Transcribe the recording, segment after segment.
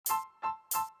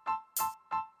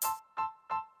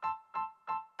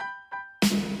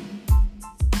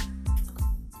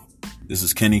This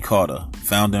is Kenny Carter,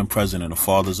 founder and president of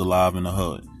Fathers Alive in the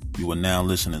Hood. You are now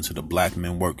listening to the Black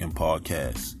Men Working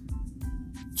Podcast.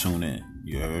 Tune in,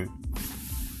 you heard?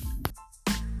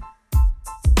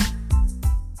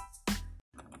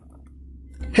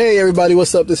 Hey everybody,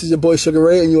 what's up? This is your boy Sugar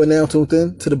Ray, and you are now tuned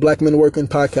in to the Black Men Working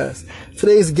Podcast.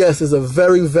 Today's guest is a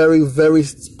very, very, very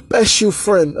special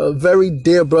friend, a very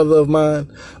dear brother of mine.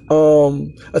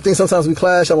 I think sometimes we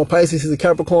clash. I'm a Pisces, he's a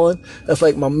Capricorn. That's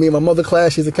like me and my mother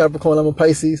clash. She's a Capricorn, I'm a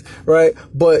Pisces, right?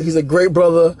 But he's a great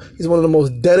brother. He's one of the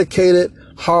most dedicated,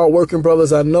 hard-working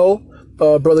brothers I know.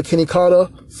 Brother Kenny Carter,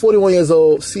 41 years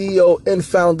old, CEO and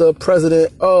founder,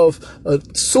 president of a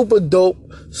super dope,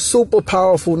 super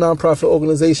powerful nonprofit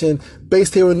organization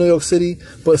based here in New York City,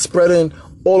 but spreading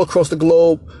all across the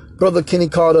globe. Brother Kenny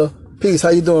Carter, peace. How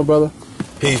you doing, brother?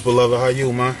 Peace, beloved. How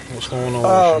you, man? What's going on?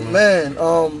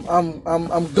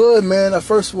 I'm good, man. I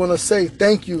first want to say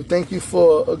thank you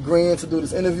for agreeing to do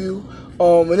this interview.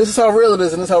 And this is how real it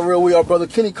is, and this is how real we are, brother.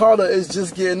 Kenny Carter is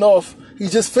just getting off.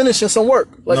 He's just finishing some work.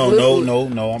 Like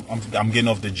No. I'm getting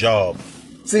off the job.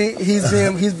 See,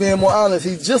 he's being more honest.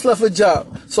 He just left a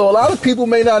job. So a lot of people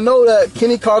may not know that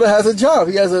Kenny Carter has a job.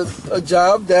 He has a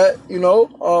job that, I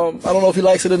don't know if he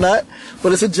likes it or not,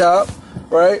 but it's a job,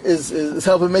 right? It's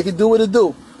helping make it do what it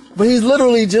do. But he's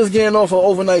literally just getting off an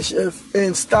overnight shift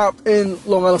and stopped in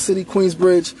Long Island City,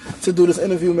 Queensbridge to do this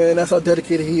interview, man. That's how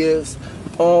dedicated he is.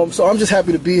 So I'm just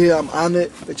happy to be here. I'm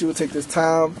honored that you would take this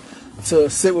time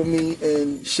to sit with me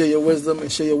and share your wisdom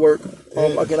and share your work.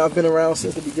 Again, I've been around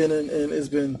since the beginning, and it's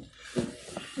been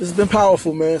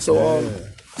powerful, man. So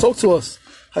talk to us.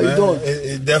 How you doing?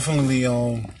 It definitely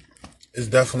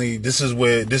this is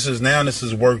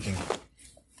working.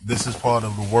 This is part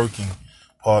of the working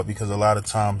part, because a lot of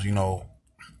times,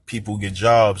 people get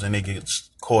jobs and they get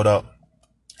caught up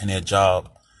in their job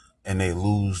and they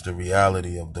lose the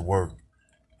reality of the work.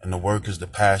 And the work is the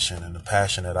passion, and the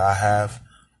passion that I have,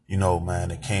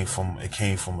 man, it came from a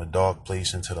dark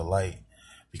place into the light,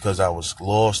 because I was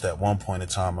lost at one point in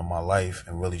time in my life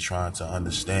and really trying to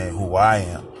understand who I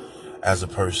am as a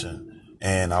person.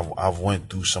 And I've went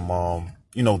through some,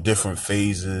 different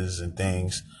phases and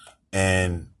things,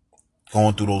 and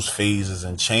going through those phases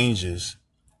and changes,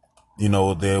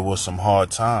 there were some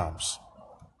hard times,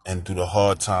 and through the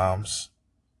hard times,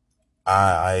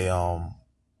 I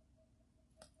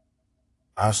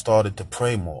started to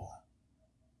pray more.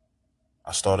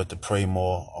 I started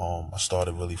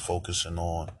really focusing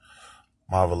on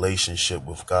my relationship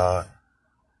with God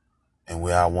and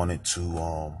where I wanted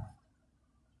to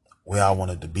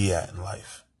be at in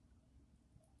life.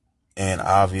 And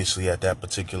obviously at that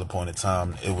particular point in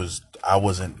time, I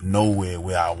wasn't nowhere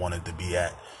where I wanted to be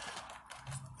at,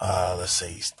 let's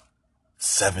say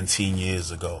 17 years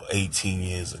ago, 18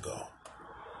 years ago,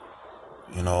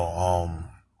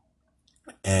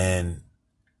 and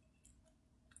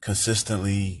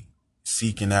consistently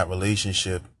seeking that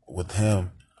relationship with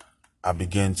him, I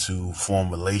began to form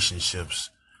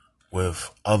relationships with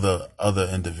other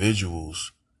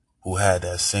individuals who had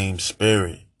that same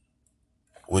spirit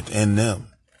within them.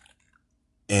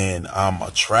 And I'm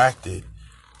attracted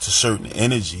to certain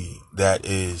energy that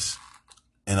is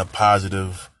in a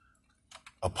positive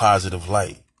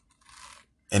light.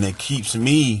 And it keeps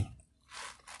me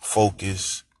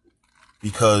focused,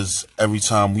 because every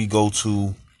time we go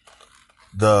to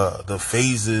the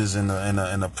phases and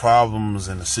the problems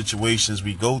and the situations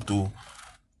we go through,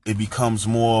 it becomes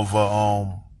more of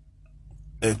a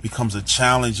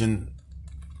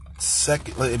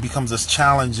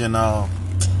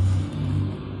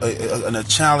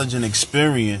challenging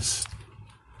experience.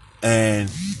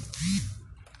 And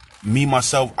me,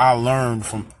 myself, I learned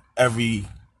from every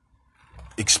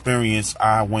experience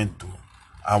I went through.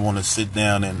 I want to sit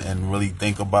down and really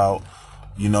think about,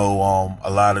 a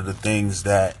lot of the things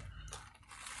that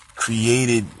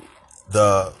created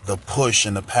the push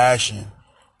and the passion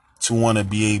to want to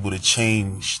be able to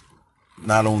change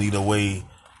not only the way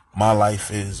my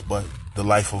life is, but the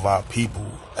life of our people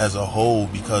as a whole,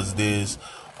 because there's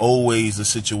always a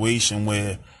situation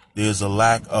where there's a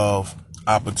lack of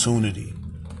opportunity.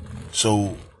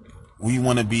 So we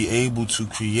want to be able to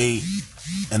create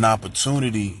an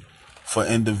opportunity for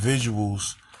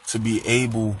individuals to be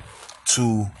able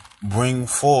to bring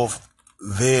forth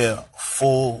their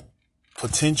full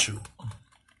potential.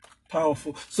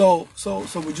 Powerful. So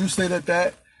would you say would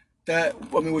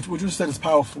you say it's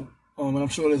powerful? And I'm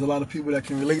sure there's a lot of people that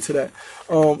can relate to that.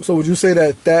 So would you say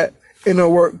that inner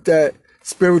work, that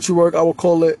spiritual work, I would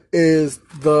call it, is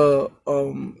the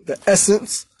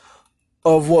essence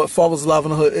of what Fathers Alive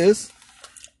in the Hood is?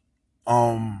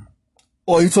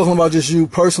 Or are you talking about just you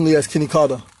personally as Kenny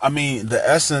Carter? I mean, the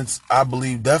essence, I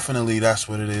believe definitely that's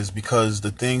what it is, because the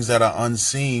things that are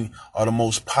unseen are the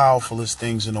most powerfulest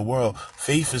things in the world.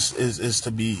 Faith is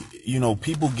to be,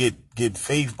 people get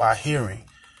faith by hearing.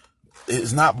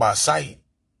 It's not by sight.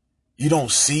 You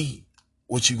don't see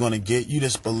what you're going to get. You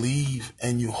just believe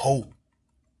and you hope.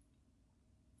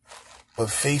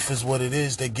 But faith is what it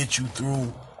is that gets you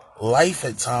through life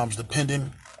at times,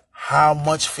 depending how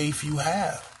much faith you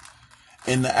have.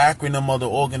 And the acronym of the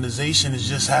organization, it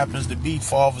just happens to be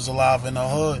Fathers Alive in the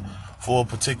Hood for a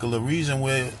particular reason,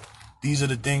 where these are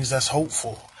the things that's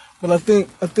hopeful. But I think,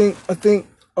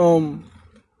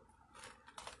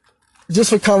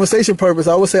 just for conversation purpose,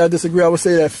 I would say I disagree. I would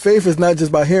say that faith is not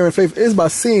just by hearing. Faith is by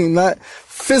seeing, not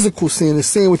physical seeing. It's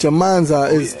seeing with your mind's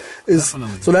eye.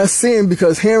 So that's seeing,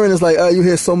 because hearing is like, you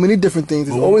hear so many different things.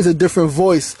 There's always a different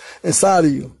voice inside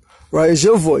of you. Right, it's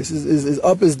your voice. It's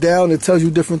up, it's down. It tells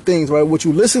you different things. Right, what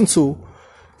you listen to,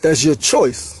 that's your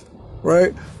choice.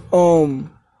 Right,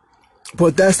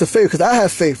 but that's the faith. Because I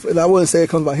have faith, and I wouldn't say it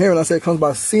comes by hearing. I say it comes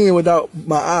by seeing without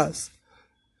my eyes,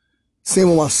 seeing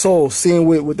with my soul, seeing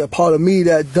with that part of me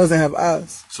that doesn't have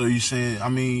eyes. So you saying, I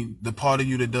mean, the part of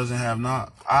you that doesn't have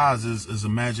eyes is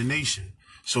imagination.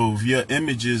 So if your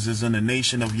images is in the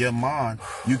nation of your mind,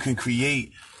 you can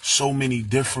create so many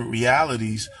different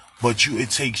realities. But it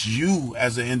takes you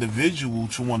as an individual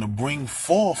to want to bring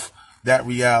forth that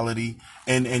reality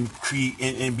and create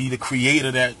and be the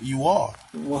creator that you are.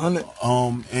 100.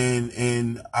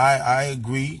 And I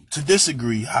agree to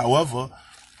disagree. However,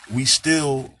 we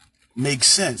still make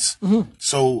sense. Mm-hmm.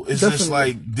 So it's Definitely. Just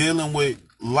like dealing with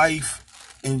life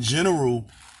in general.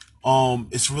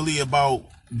 It's really about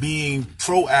being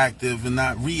proactive and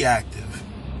not reactive.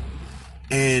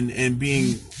 And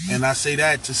I say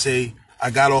that to say, I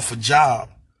got off a job,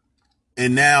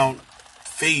 and now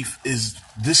faith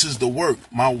this is the work.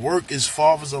 My work is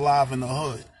Fathers Alive in the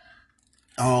Hood.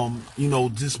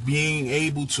 Just being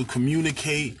able to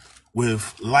communicate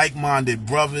with like-minded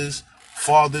brothers,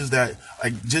 fathers that,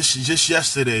 like, just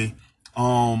yesterday,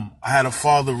 I had a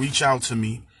father reach out to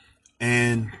me,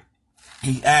 and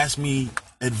he asked me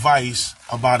advice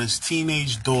about his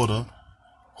teenage daughter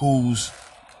who's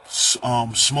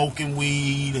smoking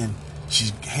weed, and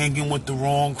she's hanging with the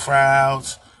wrong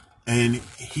crowds, and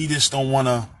he just don't want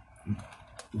to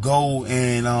go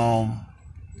and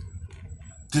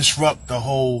disrupt the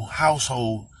whole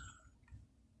household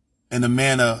in a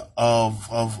manner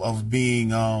of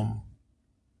being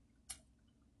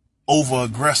over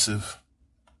aggressive,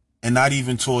 and not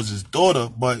even towards his daughter,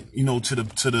 but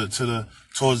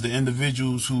towards the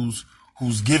individuals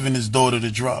who's giving his daughter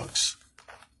the drugs.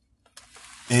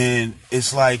 And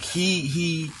it's like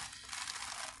he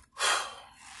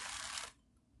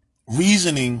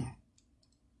reasoning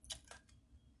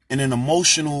in an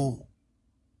emotional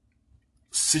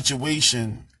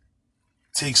situation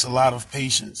takes a lot of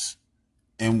patience,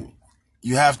 and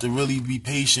you have to really be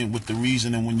patient with the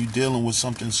reasoning when you're dealing with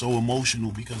something so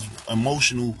emotional, because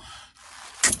emotional,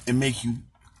 it make you,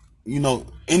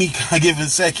 any given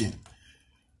second.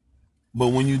 But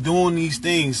when you're doing these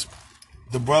things,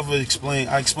 I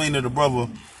explained to the brother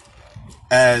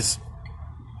as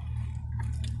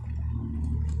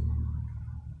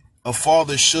a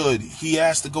father should. He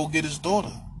has to go get his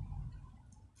daughter.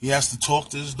 He has to talk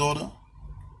to his daughter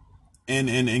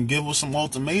and give her some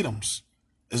ultimatums.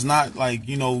 It's not like,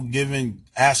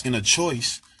 asking a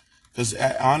choice. Because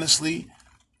honestly,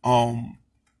 I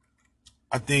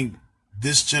think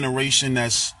this generation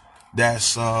that's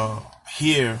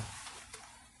here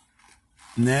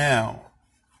now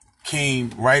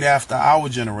came right after our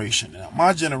generation. Now,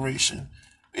 my generation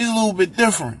is a little bit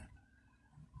different.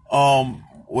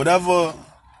 Whatever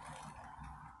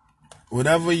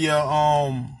your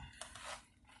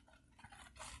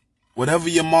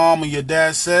mom or your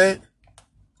dad said,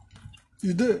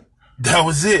 you did. That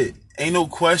was it. Ain't no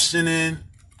questioning.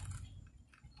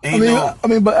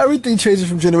 But everything changes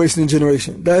from generation to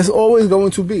generation. That's always going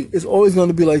to be. It's always going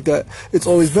to be like that. It's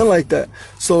always been like that.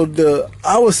 So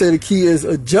I would say the key is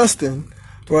adjusting,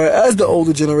 right? As the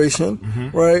older generation,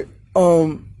 mm-hmm. right?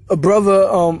 A brother,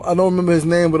 I don't remember his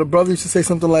name, but a brother used to say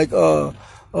something like, about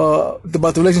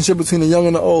the relationship between the young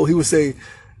and the old. He would say,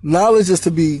 knowledge is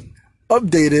to be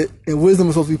updated and wisdom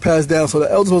is supposed to be passed down. So the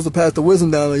elders are supposed to pass the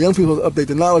wisdom down, the young people are supposed to update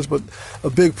the knowledge, but a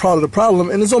big part of the problem,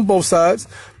 and it's on both sides,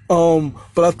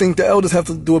 but I think the elders have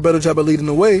to do a better job of leading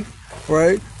the way,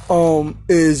 right?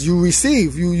 Is you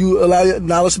receive, you allow your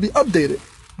knowledge to be updated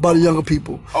by the younger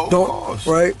people. Of course.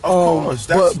 Right? Of course.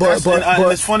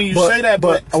 And it's funny you say that,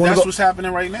 but that's what's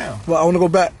happening right now. Well, I want to go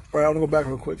back, right? I want to go back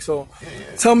real quick. So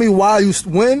tell me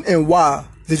when and why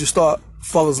did you start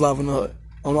Fathers Live in the Hood.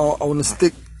 I want to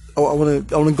stick. I want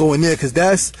to go in there because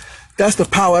that's the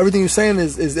power. Everything you're saying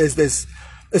is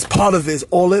part of it. It's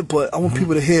all it. But I want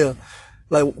people to hear,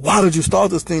 like, why did you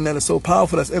start this thing that is so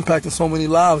powerful, that's impacting so many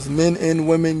lives, men and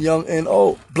women, young and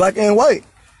old, black and white.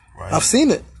 Right. I've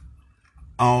seen it.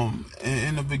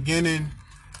 In the beginning,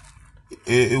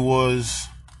 it was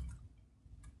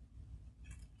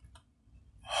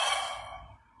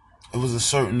a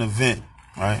certain event,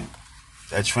 right,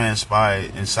 that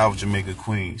transpired in South Jamaica,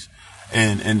 Queens.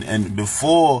 And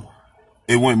before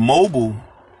it went mobile,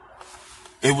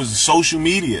 it was social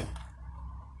media.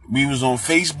 We was on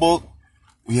Facebook.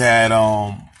 We had,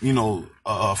 a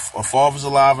Fathers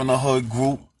Alive in the Hood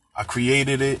group. I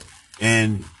created it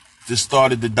and just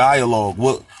started the dialogue.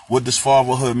 What does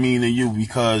fatherhood mean to you?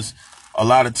 Because a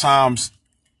lot of times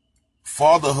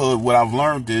fatherhood, what I've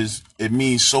learned is it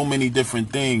means so many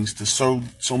different things to so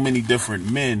many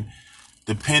different men,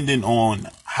 depending on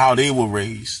how they were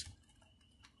raised.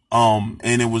 And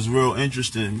it was real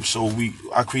interesting. So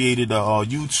I created a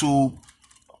YouTube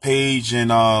page,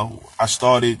 and I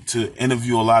started to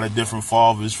interview a lot of different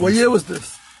fathers. What year was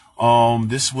this?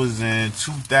 This was in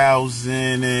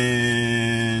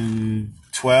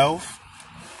 2012.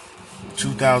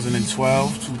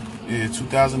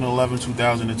 2011,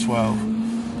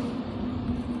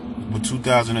 2012. With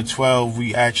 2012,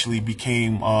 we actually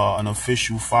became an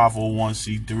official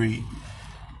 501c3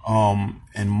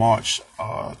 in March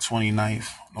 29th,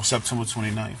 no, September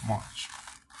 29th, March.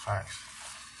 Facts.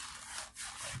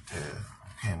 Right there.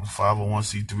 Became a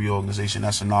 501c3 organization.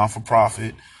 That's a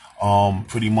non-for-profit,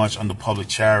 pretty much under public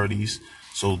charities.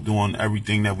 So doing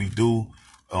everything that we do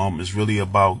is really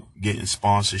about getting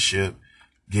sponsorship,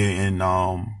 getting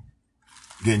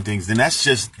things. And that's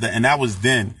just and that was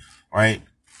then, right?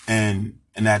 And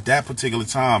at that particular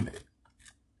time,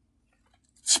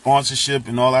 sponsorship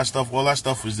and all that stuff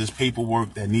was this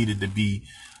paperwork that needed to be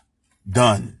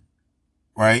done,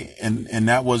 right? And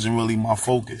that wasn't really my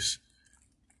focus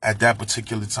at that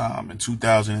particular time in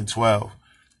 2012.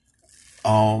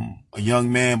 A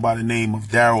young man by the name of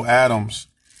Daryl Adams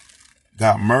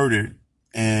got murdered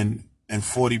in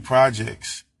 40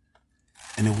 projects,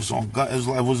 and it was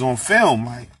on film,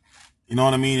 like, you know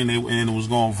what I mean? And it was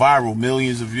going viral,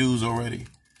 millions of views already.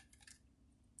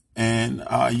 And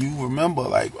you remember,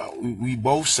 like, we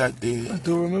both sat there. I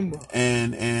do remember.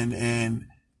 And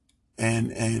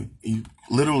he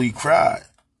literally cried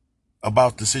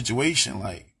about the situation,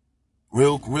 like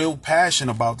real passion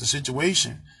about the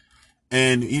situation.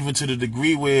 And even to the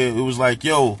degree where it was like,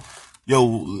 yo,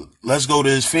 let's go to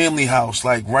his family house,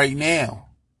 like right now.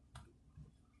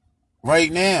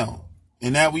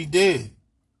 And that we did.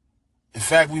 In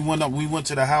fact, we went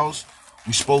to the house.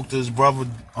 We spoke to his brother,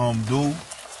 Dude.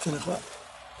 10 o'clock.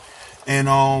 And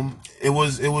it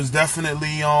was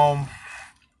definitely an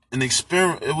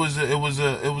experience. It was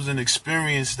an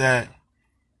experience that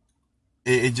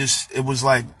it was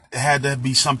like it had to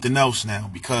be something else now,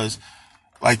 because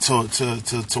like to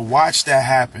watch that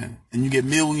happen and you get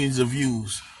millions of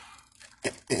views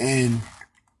and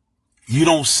you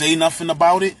don't say nothing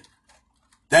about it,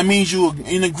 that means you're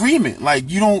in agreement. Like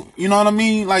you know what I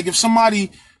mean? Like if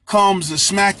somebody comes and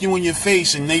smack you in your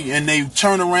face and they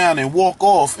turn around and walk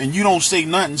off and you don't say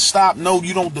nothing, stop, no,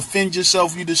 you don't defend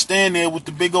yourself, you just stand there with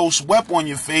the big old sweat on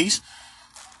your face,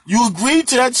 you agreed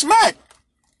to that smack.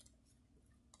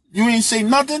 You ain't say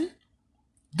nothing,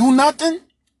 do nothing.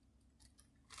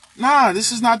 Nah,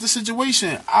 this is not the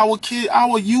situation.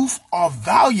 Our youth are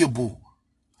valuable.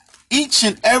 Each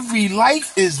and every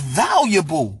life is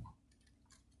valuable.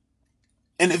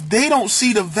 And if they don't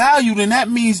see the value, then that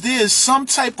means there's some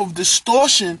type of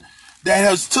distortion that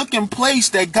has taken place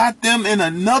that got them in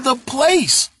another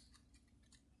place.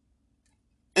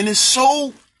 And it's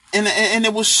so, and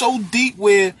it was so deep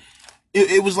where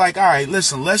it was like, all right,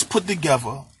 listen, let's put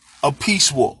together a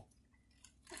peace walk.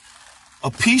 A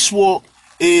peace walk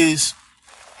is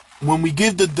when we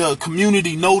give the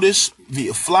community notice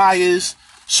via flyers,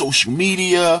 social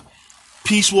media,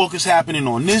 peace walk is happening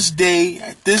on this day,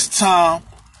 at this time.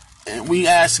 And we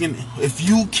asking if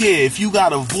you care, if you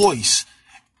got a voice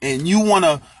and you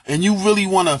really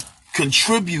wanna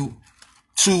contribute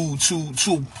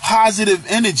to positive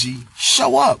energy,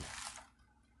 show up.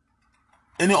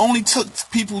 And it only took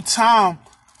people time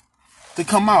to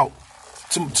come out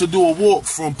to do a walk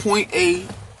from point A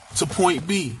to point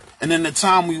B. And in the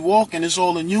time we walk, and it's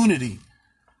all in unity.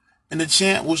 And the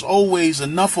chant was always,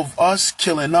 enough of us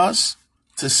killing us,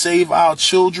 to save our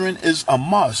children is a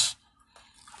must.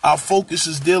 Our focus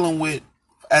is dealing with,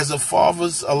 as a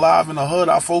Fathers Alive in the Hood,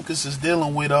 our focus is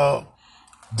dealing with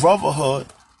brotherhood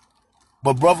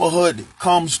But brotherhood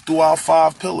comes through our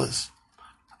 5 pillars.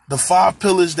 The 5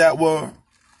 pillars that were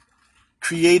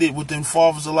created within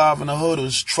Fathers Alive in the Hood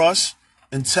is trust,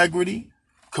 integrity,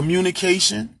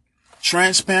 communication,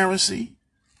 transparency,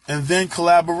 and then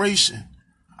collaboration.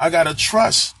 I gotta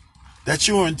trust that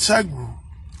you're integral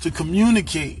to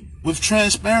communicate with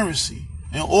transparency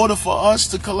in order for us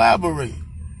to collaborate.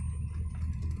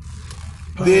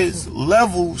 There's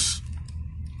levels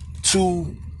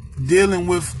to dealing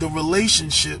with the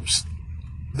relationships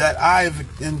that I have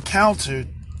encountered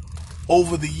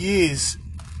over the years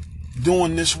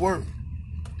doing this work.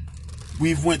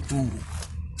 We've went through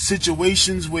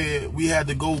situations where we had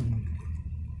to go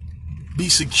be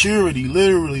security,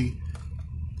 literally,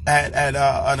 at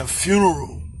a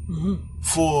funeral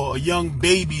for a young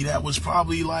baby that was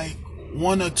probably like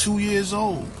 1 or 2 years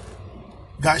old.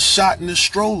 Got shot in the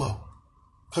stroller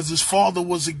because his father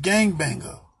was a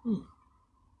gangbanger.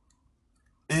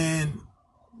 And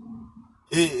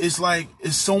it's like,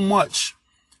 it's so much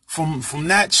from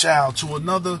that child to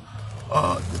another,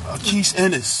 Keith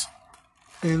Ennis.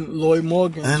 And Lloyd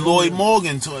Morgan. And Lloyd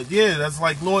Morgan to it. Yeah, that's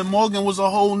like Lloyd Morgan was a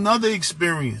whole nother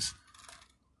experience.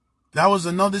 That was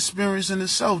another experience in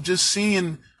itself. Just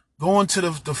seeing, going to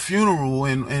the funeral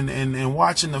and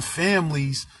watching the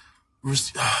families,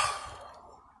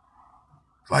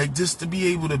 like just to be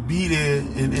able to be there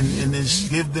and just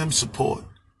give them support.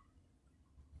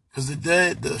 Because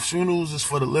the funerals is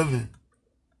for the living.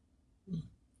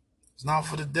 It's not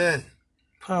for the dead.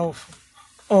 Powerful.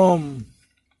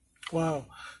 Wow.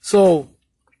 So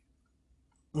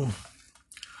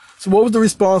what was the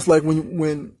response like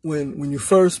when you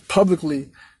first publicly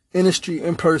in the street,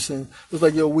 in person, it was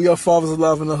like, yo, we are Fathers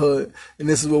Alive in the Hood, and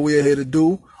this is what we are here to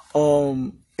do.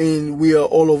 And we are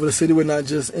all over the city. We're not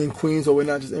just in Queens, or we're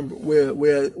not just in,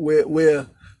 we're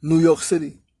New York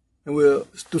City. And we're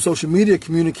through social media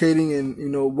communicating and, you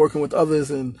know, working with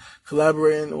others and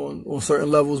collaborating on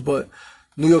certain levels. But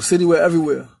New York City, we're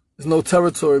everywhere. There's no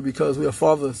territory because we are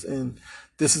fathers, and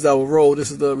this is our role.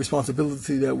 This is the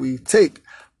responsibility that we take.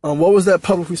 What was that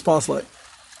public response like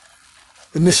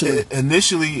initially?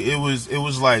 Initially, it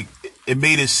was like, it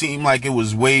made it seem like it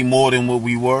was way more than what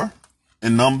we were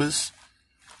in numbers,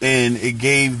 and it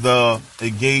gave a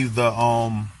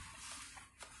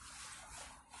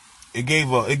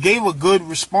good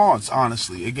response.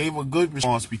 Honestly, it gave a good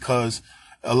response because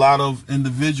a lot of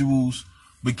individuals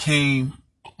became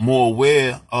more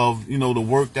aware of, you know, the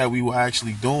work that we were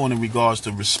actually doing in regards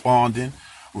to responding,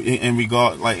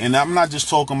 and I'm not just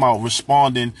talking about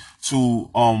responding to,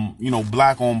 you know,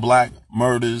 black on black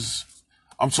murders.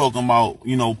 I'm talking about,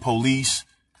 you know, police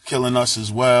killing us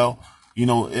as well. You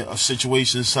know,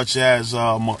 situations such as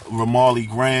Ramarley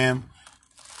Graham,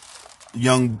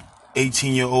 young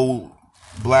 18-year-old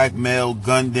black male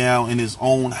gunned down in his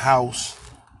own house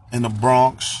in the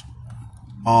Bronx.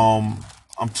 I'm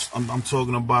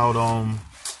talking about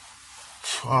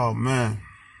oh man,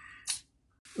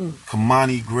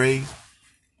 Kamani Gray,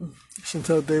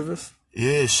 Chantel Davis.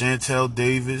 Yeah, Chantel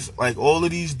Davis, like all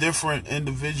of these different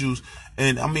individuals.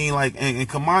 And I mean, like, and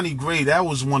Kamani Gray, that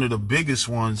was one of the biggest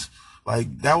ones.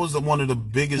 Like, that was one of the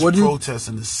biggest protests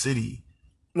in the city.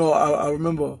 No, I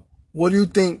remember. What do you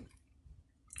think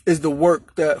is the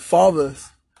work that fathers,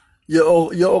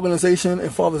 your organization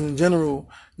and fathers in general,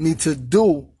 need to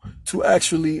do to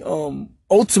actually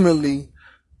ultimately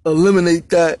eliminate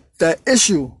that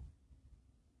issue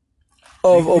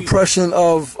of oppression,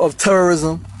 of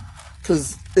terrorism?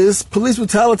 Because police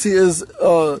brutality is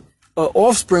an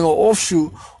offspring or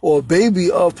offshoot or a baby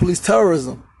of police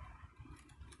terrorism,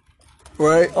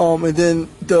 right? And then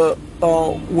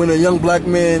when a young black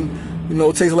man, you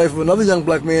know, takes the life of another young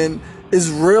black man, is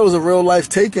a real life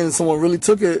taken. Someone really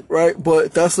took it, right?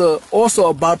 But that's also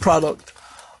a byproduct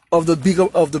of the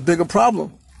bigger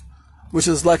problem, which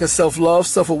is lack of self-love,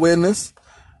 self-awareness,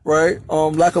 right?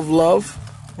 Lack of love,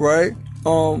 right?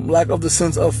 Lack of the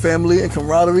sense of family and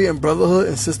camaraderie and brotherhood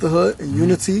and sisterhood and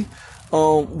unity,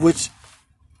 which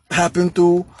happened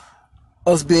through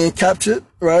us being captured,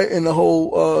 right? And the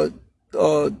whole,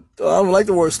 I don't like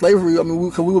the word slavery. I mean,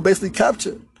 we were basically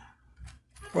captured,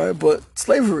 right? But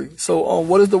slavery. So,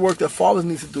 what is the work that fathers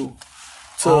need to do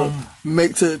to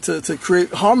to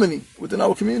create harmony within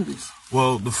our communities?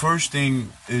 Well, the first thing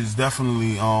is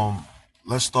definitely,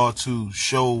 let's start to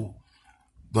show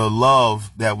the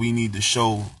love that we need to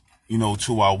show, you know,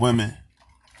 to our women.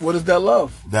 What is that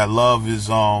love? That love is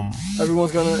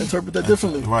everyone's gonna interpret that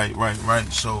differently. Right.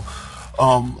 So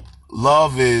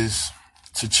love is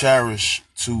to cherish,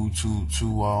 to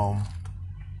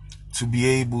be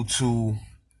able to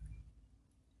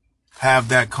have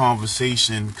that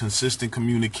conversation, consistent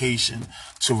communication,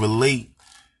 to relate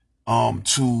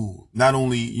to not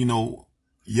only,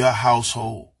 your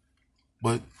household,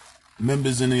 but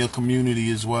members in your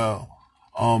community as well.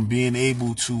 Being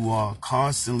able to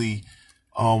constantly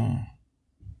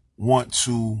want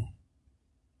to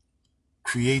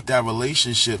create that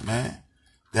relationship, man,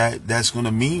 that's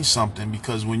gonna mean something,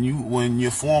 because when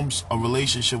you form a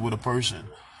relationship with a person,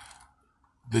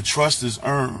 the trust is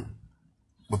earned,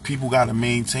 but people got to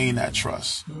maintain that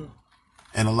trust.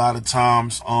 And a lot of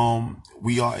times,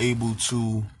 we are able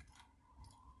to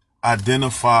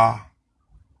identify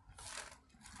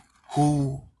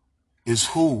who is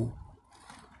who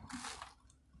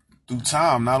through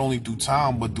time, not only through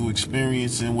time, but through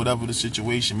experience and whatever the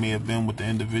situation may have been with the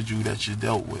individual that you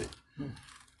dealt with.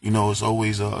 It's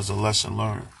always a lesson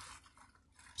learned.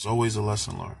 It's always a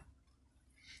lesson learned.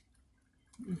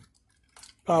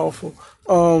 Powerful.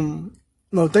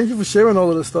 No, thank you for sharing all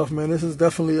of this stuff, man. This is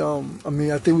definitely,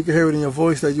 I think we can hear it in your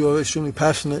voice that you are extremely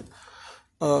passionate.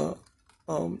 Not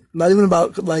even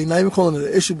calling it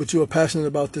an issue, but you are passionate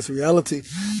about this reality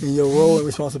and your role and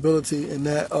responsibility in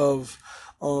that of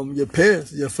your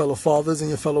peers, your fellow fathers and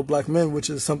your fellow black men, which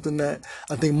is something that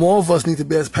I think more of us need to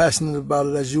be as passionate about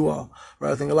it as you are,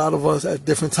 right? I think a lot of us at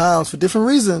different times, for different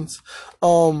reasons,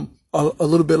 are a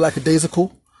little bit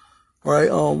lackadaisical, right?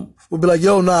 We'll be like,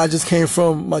 I just came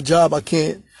from my job. I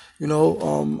can't, I'm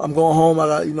going home. I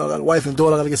got a wife and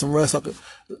daughter. I got to get some rest.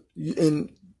 And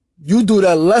you do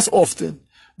that less often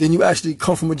than you actually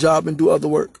come from a job and do other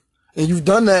work. And you've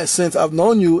done that since I've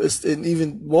known you, and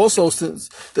even more so since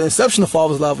the inception of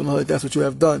Fathers Live in the Hood. That's what you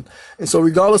have done. And so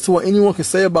regardless to what anyone can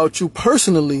say about you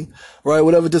personally, right,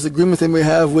 whatever disagreements they may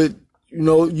have with,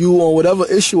 you on whatever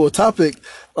issue or topic,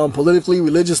 politically,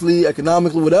 religiously,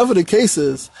 economically, whatever the case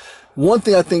is, one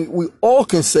thing I think we all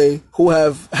can say who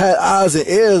have had eyes and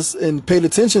ears and paid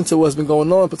attention to what's been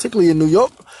going on, particularly in New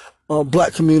York,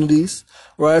 black communities,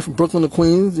 right, from Brooklyn to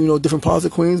Queens, different parts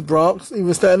of Queens, Bronx,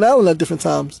 even Staten Island at different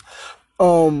times,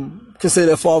 can say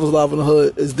that Fathers Live in the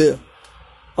Hood is there.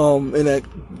 And that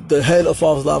the head of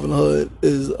Fathers Live in the Hood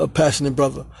is a passionate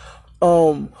brother.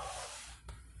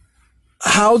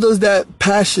 How does that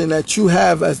passion that you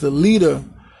have as the leader,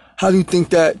 how do you think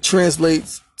that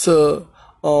translates to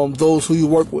those who you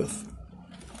work with?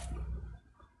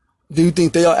 Do you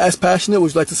think they are as passionate?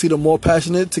 Would you like to see them more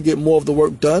passionate to get more of the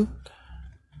work done?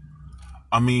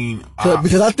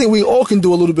 Because I think we all can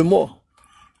do a little bit more.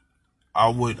 I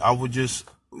would just,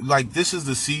 this is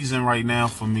the season right now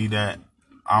for me that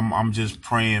I'm just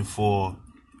praying for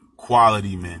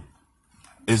quality men.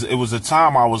 It was a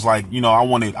time I was like, I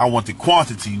wanted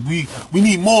quantity. We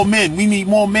need more men. We need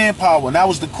more manpower. And that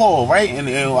was the call, right? And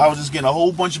I was just getting a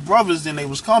whole bunch of brothers, and they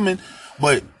was coming.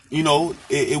 But,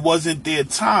 it wasn't their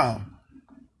time.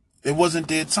 It wasn't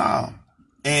their time.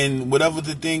 And whatever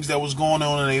the things that was going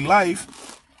on in their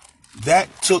life, that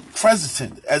took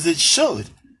precedent, as it should.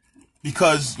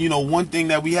 Because, one thing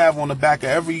that we have on the back of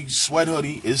every sweat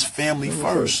hoodie is family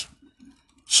first.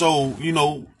 So,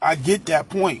 I get that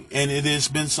point. And it has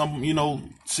been some,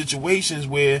 situations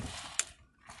where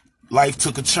life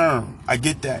took a turn. I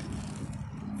get that.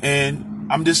 And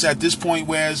I'm just at this point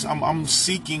where I'm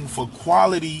seeking for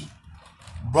quality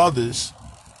brothers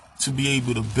to be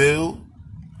able to build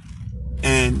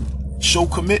and show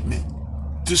commitment.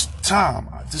 Just time.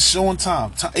 Just showing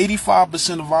time.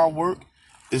 85% of our work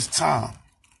is time.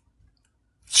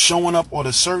 Showing up at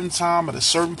a certain time, at a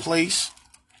certain place,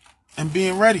 and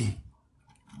being ready.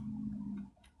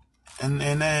 And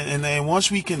then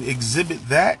once we can exhibit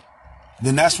that,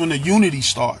 then that's when the unity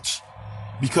starts.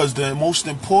 Because the most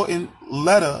important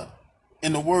letter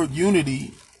in the word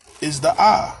unity is the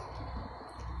I.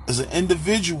 As an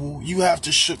individual, you have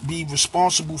to be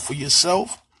responsible for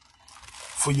yourself,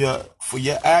 for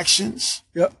your actions.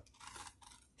 Yep.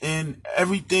 And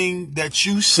everying that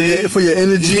you say. For your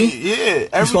energy. Yeah,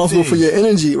 everything. Responsible for your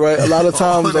energy, right? A lot of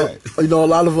times, a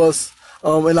lot of us,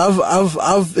 and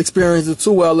I've experienced it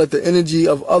too, where I let the energy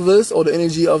of others or the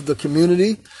energy of the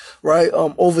community, right,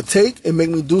 overtake and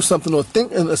make me do something or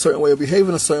think in a certain way or behave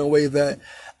in a certain way that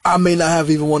I may not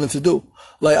have even wanted to do.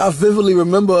 Like, I vividly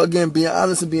remember, again, being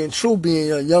honest and being true,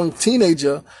 being a young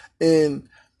teenager and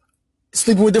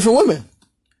sleeping with different women.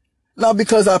 Not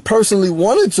because I personally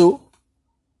wanted to,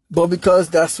 but because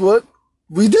that's what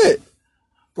we did,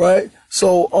 right?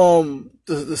 So,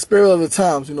 the spirit of the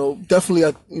times, definitely,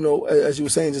 as you were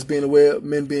saying, just being aware,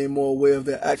 men being more aware of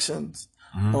their actions,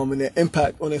 and their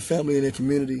impact on their family and their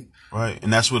community. Right,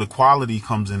 and that's where the quality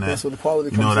comes in at. That's where the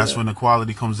quality comes in. That's when the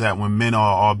quality comes at, when men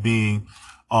are being,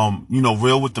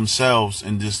 real with themselves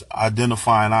and just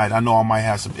identifying, I know I might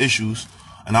have some issues,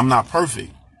 and I'm not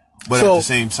perfect. But So- at the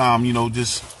same time, you know,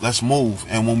 just let's move.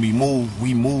 And when we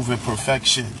move in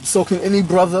perfection. So can any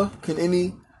brother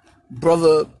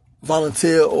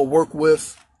volunteer or work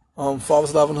with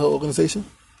Fathers Alive in the Hood organization?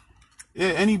 Yeah,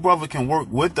 any brother can work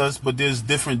with us, but there's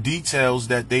different details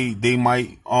that they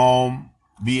might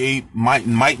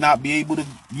might not be able to,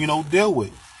 you know, deal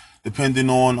with, depending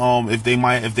on if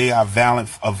they are a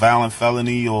violent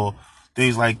felony or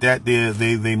things like that.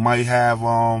 They might have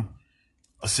a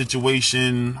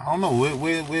situation. I don't know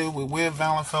where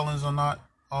violent felons are not.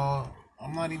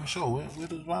 I'm not even sure where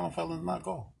does violent felons not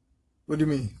go. What do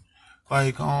you mean?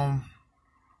 Like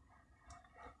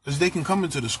because they can come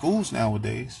into the schools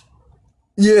nowadays.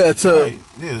 Yeah, To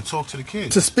talk to the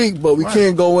kids. To speak, but we Right.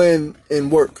 can't go in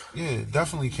and work. Yeah,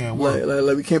 definitely can't work.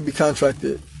 Like we can't be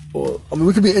contracted. Or I mean,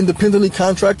 we could be independently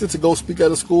contracted to go speak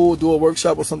at a school, do a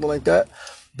workshop or something like that,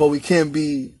 but we can't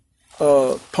be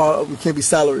we can't be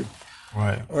salary.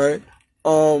 Right. All right.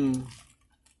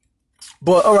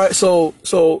 But all right, so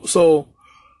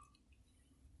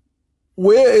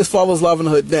where is Fathers Alive in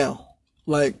the Hood now?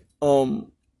 Like,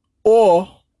 or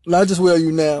not just where are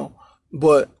you now,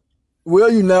 but where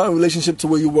are you now in relationship to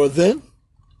where you were then,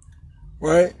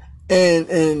 right?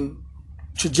 And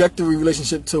trajectory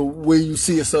relationship to where you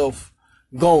see yourself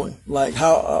going. Like,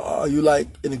 how are you, like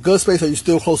in a good space? Are you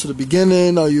still close to the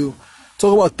beginning? Are you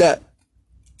talk about that?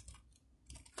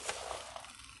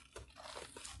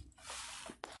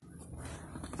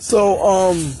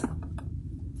 So,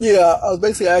 yeah, I was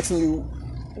basically asking you,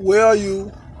 where are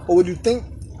you, or would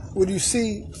you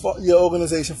see your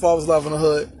organization, Fathers Alive in the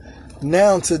Hood,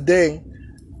 now today,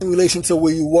 in relation to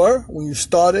where you were when you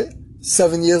started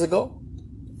 7 years ago,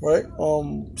 right?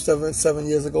 7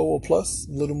 years ago or plus,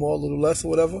 a little more, a little less, or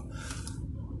whatever,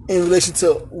 in relation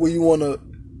to where you want to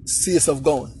see yourself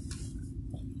going.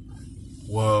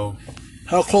 Well,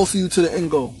 how close are you to the end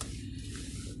goal,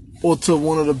 or to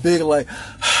one of the big like,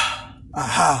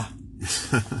 aha?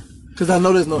 Because I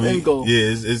know there's no end goal.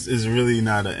 Yeah, it's really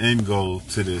not an end goal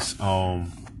to this.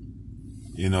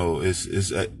 You know,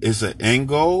 it's an end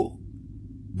goal,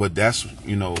 but that's,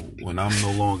 you know, when I'm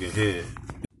no longer here.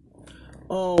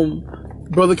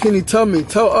 Brother Kenny,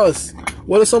 tell us,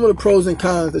 what are some of the pros and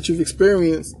cons that you've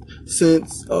experienced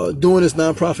since doing this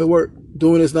nonprofit work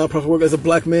as a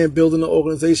black man building an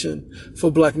organization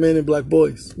for black men and black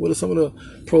boys? What are some of the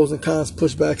pros and cons,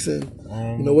 pushbacks, and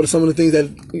you know, what are some of the things that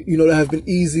you know that have been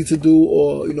easy to do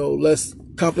or, you know, less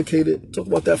complicated? Talk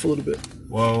about that for a little bit.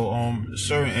 Well,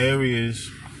 certain areas,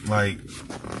 like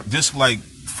just like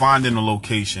finding a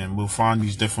location, we'll find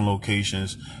these different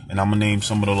locations, and I'm gonna name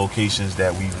some of the locations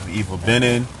that we've either been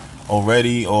in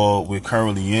already or we're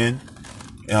currently in.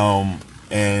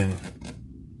 And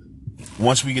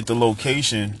once we get the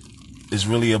location, it's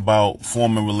really about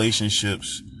forming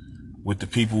relationships with the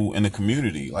people in the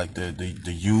community, like the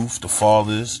youth, the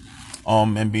fathers,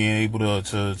 and being able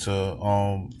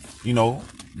to you know,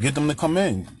 get them to come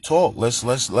in, talk, let's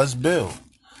build.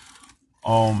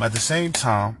 At the same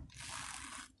time,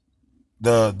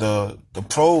 the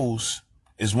pros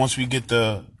is once we get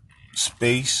the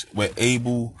space, we're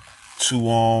able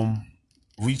to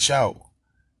reach out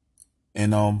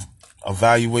and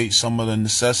evaluate some of the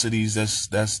necessities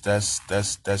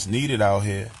that's needed out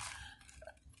here.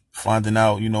 Finding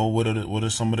out, you know, what are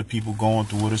some of the people going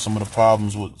through, what are some of the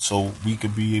problems, so we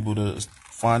could be able to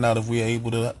find out if we are able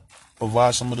to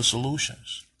provide some of the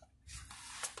solutions.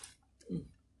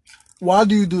 Why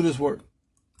do you do this work?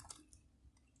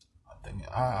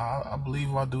 I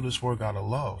believe I do this work out of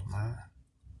love, man.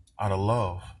 Out of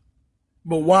love.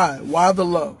 But why? Why the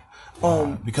love?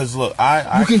 Because look,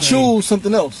 you can choose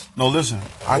something else. No, listen.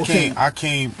 I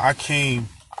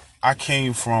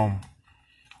came from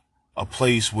a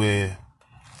place where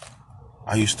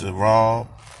I used to rob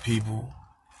people.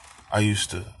 I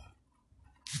used to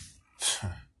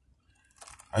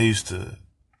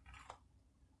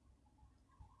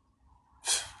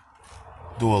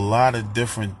do a lot of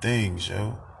different things,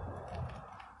 yo.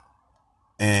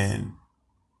 And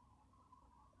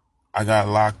I got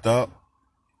locked up.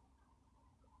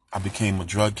 I became a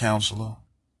drug counselor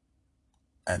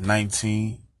at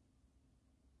 19.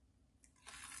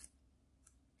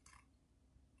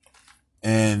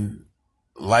 And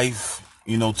life,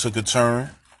 you know, took a turn.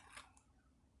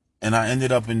 And I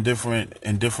ended up in different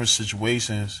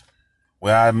situations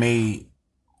where I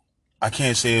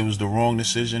can't say it was the wrong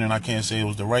decision and I can't say it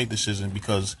was the right decision,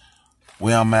 because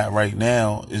where I'm at right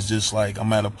now is just like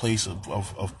I'm at a place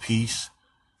of peace.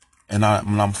 And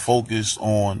I'm focused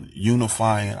on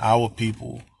unifying our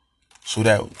people so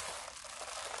that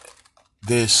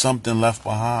there's something left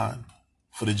behind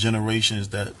for the generations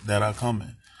that are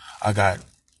coming. I got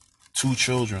 2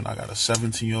 children. I got a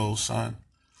 17-year-old son.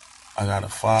 I got a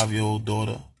 5-year-old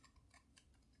daughter.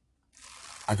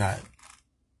 I got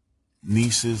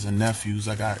nieces and nephews.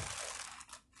 I got,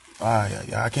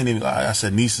 I can't even, I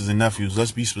said nieces and nephews.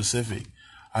 Let's be specific.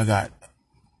 I got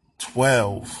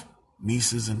 12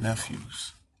 nieces and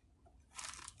nephews.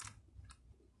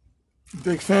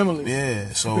 Big family.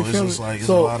 Yeah, so Big it's family. just like, it's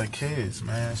a lot of kids,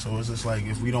 man. So it's just like,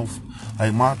 if we don't,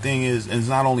 like, my thing is, it's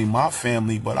not only my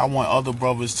family, but I want other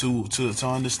brothers to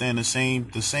understand the same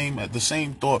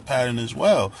thought pattern as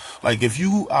well. Like, if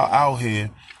you are out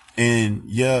here and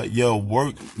your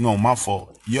work, no, my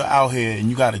fault. You're out here and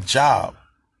you got a job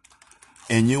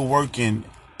and you're working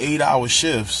 8-hour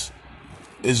shifts,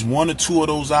 is 1 or 2 of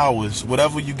those hours,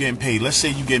 whatever you getting paid. Let's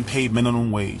say you getting paid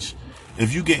minimum wage.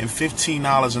 If you getting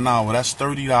 $15 an hour, that's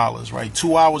 $30, right?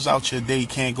 2 hours out your day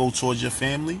can't go towards your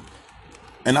family.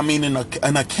 And I mean, an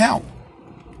account.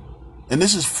 And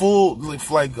this is full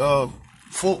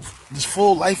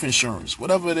life insurance,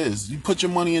 whatever it is. You put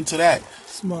your money into that.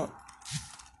 Smart.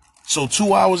 So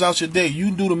 2 hours out your day, you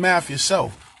can do the math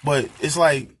yourself. But it's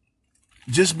like,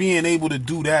 just being able to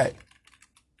do that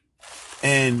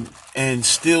and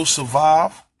still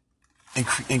survive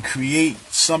and create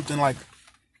something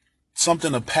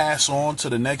to pass on to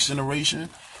the next generation,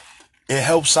 it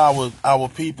helps our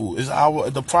people.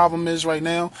 The problem is right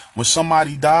now, when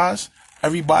somebody dies,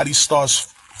 everybody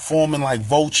starts forming like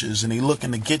vultures and they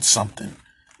looking to get something,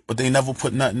 but they never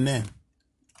put nothing in.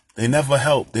 They never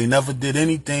helped. They never did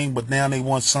anything, but now they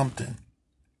want something.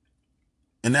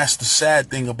 And that's the sad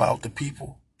thing about the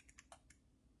people.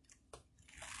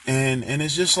 And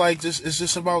it's just like this. It's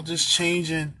just about just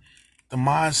changing the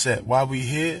mindset. While we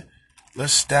here,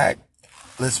 let's stack.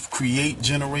 Let's create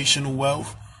generational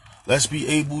wealth. Let's be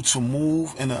able to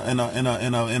move in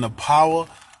a power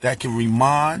that can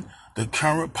remind the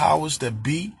current powers that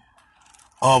be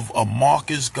of a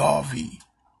Marcus Garvey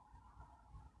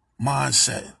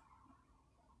mindset,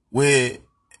 where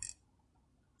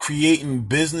creating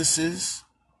businesses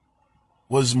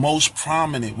was most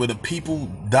prominent, where the people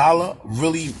dollar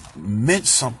really meant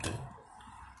something.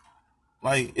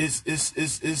 Like,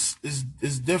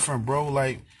 it's different, bro.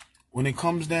 Like, when it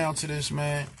comes down to this,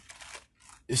 man,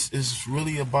 it's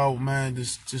really about, man,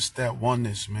 just that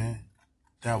oneness, man.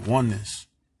 That oneness.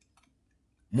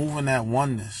 Moving that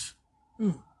oneness.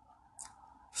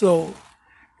 So,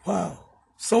 wow.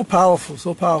 So powerful,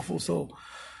 so powerful. So,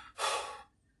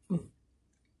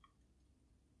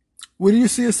 where do you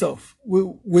see yourself?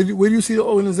 Where do you see the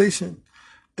organization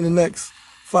in the next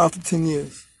 5 to 10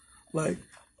 years? Like,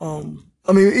 I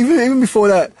mean, even before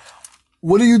that,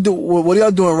 what do you do? What are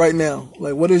y'all doing right now?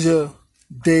 Like, what is your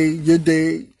day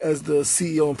as the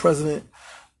CEO and president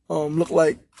look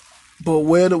like? But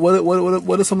what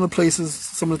are some of the places,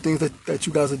 some of the things that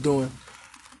you guys are doing?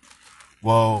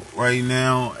 Well, right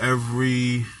now,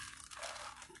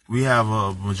 we have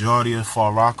a majority of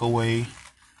Far Rockaway,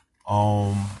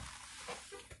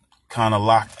 kind of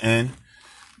locked in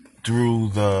through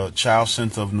the Child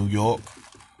Center of New York.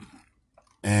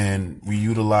 And we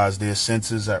utilize their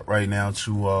centers right now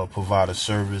to provide a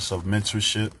service of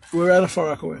mentorship. We're at a Far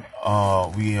Rockaway.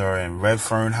 We are in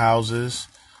Redfern houses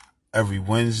every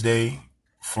Wednesday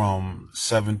from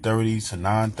 7:30 to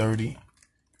 9:30.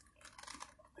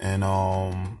 And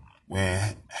we're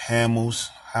in Hamels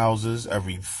houses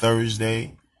every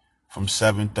Thursday from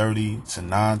 7:30 to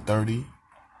 9:30.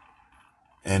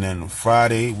 And then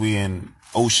Friday, we're in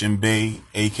Ocean Bay,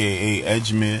 aka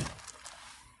Edgemere,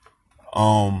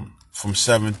 from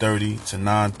 7:30 to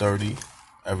 9:30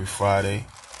 every Friday.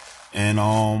 And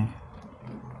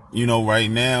right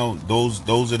now, those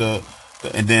are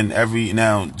and then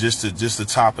just to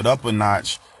top it up a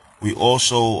notch, we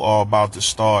also are about to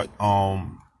start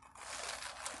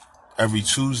every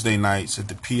Tuesday nights at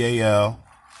the PAL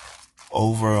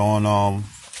over on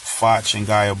Foch and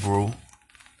Gaia Brew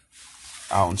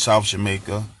out in South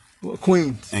Jamaica.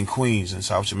 Queens. In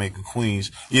South Jamaica,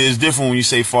 Queens. Yeah, it's different when you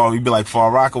say Far, you be like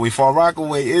Far Rockaway. Far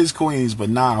Rockaway is Queens, but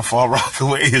nah, Far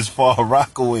Rockaway is Far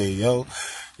Rockaway, yo.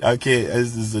 Y'all can't,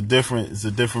 it's a different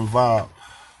vibe.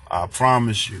 I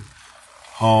promise you.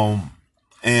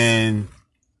 And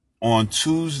on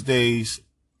Tuesdays,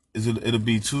 it'll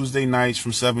be Tuesday nights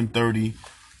from 7:30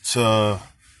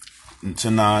 to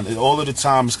 9. All of the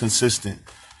time is consistent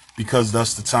because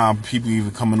that's the time people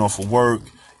either coming off of work,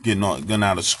 getting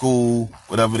out of school,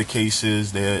 whatever the case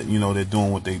is, they're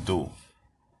doing what they do.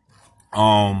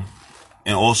 And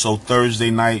also Thursday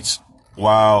nights,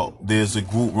 while there's a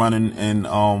group running in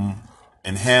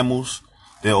Hamels,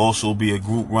 there'll also be a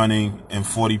group running in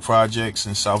 40 projects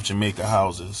in South Jamaica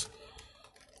houses.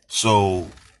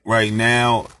 So right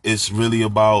now it's really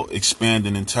about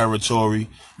expanding in territory,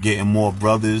 getting more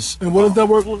brothers. And what does that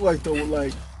work look like though?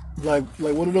 Like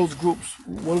what are those groups?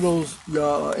 What are those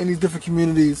in these different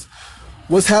communities?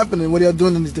 What's happening? What are y'all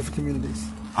doing in these different communities?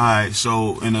 All right,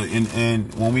 so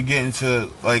and when we get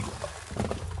into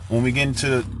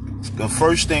the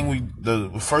first thing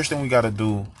we got to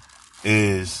do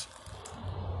is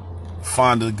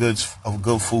find a good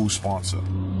food sponsor.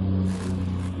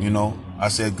 You know, I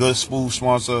said good food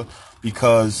sponsor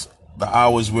because the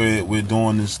hours we're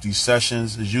doing these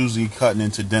sessions is usually cutting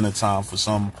into dinner time for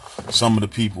some of the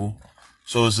people.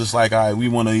 So it's just like, all right, we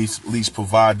want to at least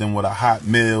provide them with a hot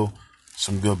meal,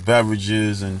 some good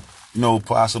beverages, and, you know,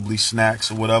 possibly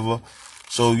snacks or whatever.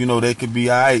 So, you know, they could be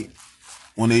all right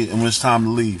when it's time to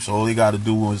leave. So all they got to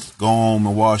do is go home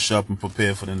and wash up and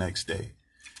prepare for the next day.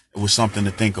 It was something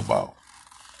to think about.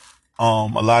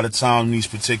 A lot of time in these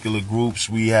particular groups,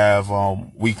 we have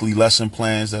weekly lesson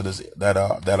plans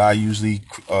that I usually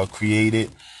created,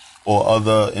 or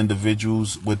other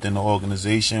individuals within the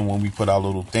organization. When we put our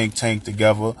little think tank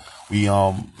together, we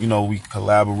we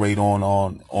collaborate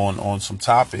on some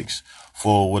topics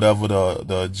for whatever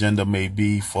the agenda may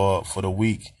be for the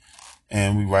week,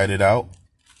 and we write it out,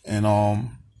 and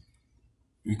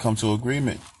we come to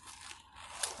agreement,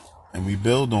 and we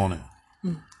build on it.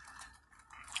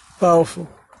 Powerful.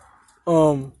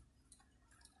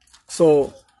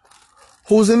 So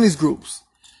who's in these groups?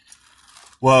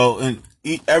 Well, in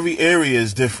every area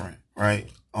is different, right?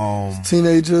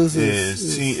 Teenagers.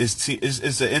 It's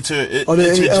intergenerational. Are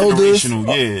there any elders?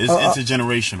 It's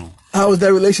intergenerational. How is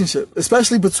that relationship,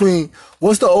 especially between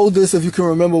what's the oldest, if you can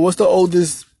remember, what's the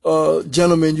oldest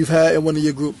gentleman you've had in one of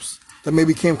your groups that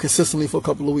maybe came consistently for a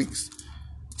couple of weeks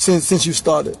since you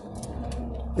started,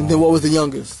 and then what was the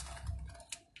youngest?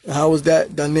 And how was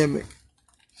that dynamic?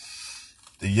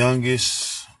 The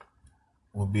youngest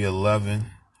would be 11.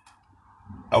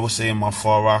 I would say in my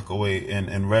Far Rockaway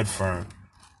in Redfern.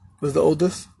 Was the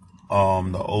oldest?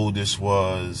 The oldest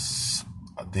was,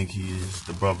 I think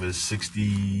the brother is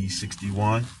 60,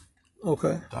 61.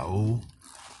 Okay. Daul.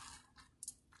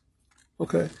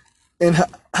 Okay. And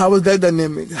how was that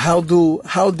dynamic? How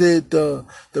did the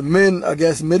men, I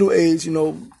guess, middle age,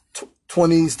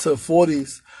 20s to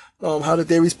 40s, how did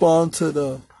they respond to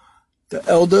the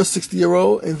elder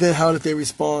 60-year-old, and then how did they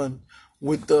respond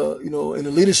with the, in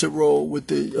the leadership role with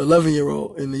the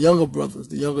 11-year-old and the younger brothers,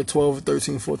 the younger 12,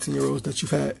 13, 14-year-olds that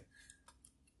you've had?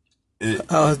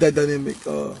 How has that dynamic?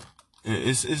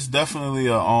 It's definitely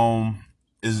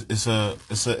it's a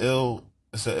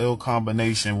ill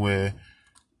combination where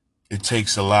it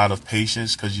takes a lot of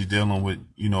patience because you're dealing with,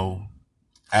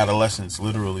 adolescents,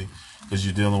 literally, because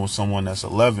you're dealing with someone that's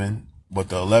 11. But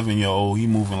the 11-year-old, he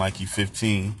moving like he's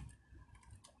 15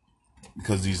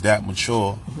 because he's that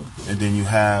mature. And then you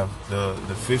have the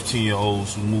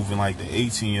 15-year-olds who moving like the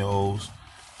 18-year-olds.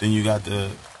 Then you got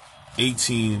the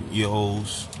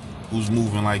 18-year-olds who's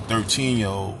moving like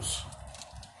 13-year-olds.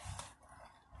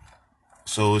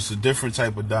 So it's a different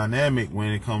type of dynamic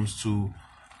when it comes to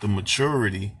the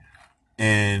maturity.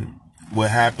 And what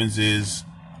happens is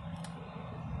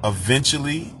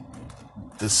eventually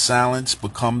the silence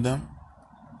become them.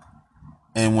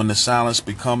 And when the silence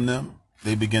become them,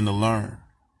 they begin to learn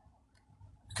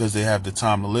because they have the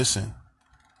time to listen.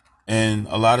 And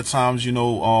a lot of times,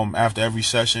 after every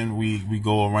session, we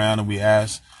go around and we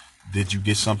ask, did you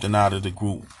get something out of the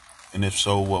group? And if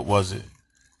so, what was it?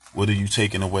 What are you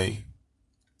taking away?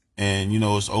 And,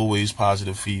 it's always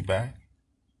positive feedback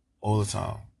all the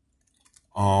time.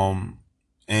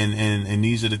 And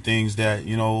these are the things that,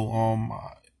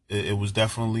 it was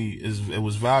definitely, it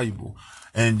was valuable.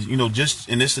 And, and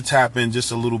this to tap in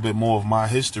just a little bit more of my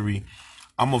history,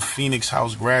 I'm a Phoenix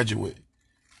House graduate.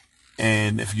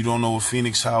 And if you don't know what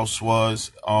Phoenix House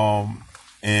was,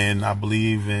 and I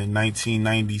believe in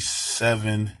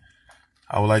 1997,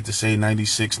 I would like to say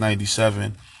 96,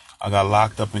 97, I got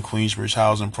locked up in Queensbridge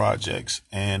housing projects.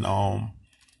 And, my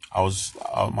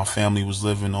family was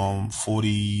living on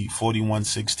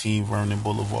 4116 Vernon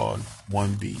Boulevard,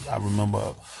 1B. I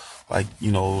remember, it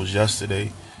was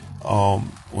yesterday.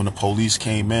 When the police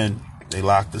came in, they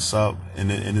locked us up,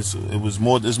 and there's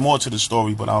more to the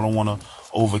story, but I don't want to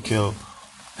overkill.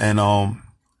 And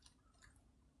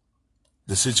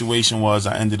the situation was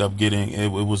I ended up getting it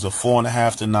was a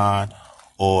 4.5 to 9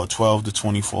 or 12 to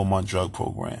 24 month drug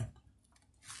program.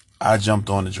 I jumped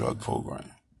on the drug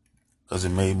program because it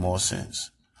made more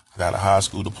sense. I got a high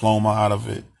school diploma out of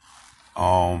it,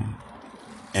 and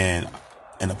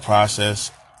in the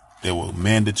process, there were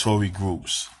mandatory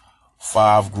groups.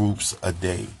 5 groups a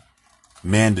day.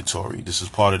 Mandatory. This is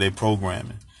part of their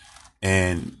programming.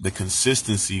 and the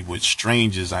consistency with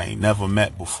strangers I ain't never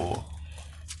met before.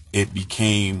 It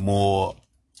became more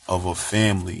of a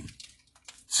family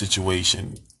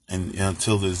situation. And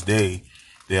until this day,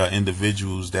 there are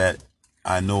individuals that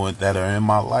I know that are in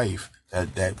my life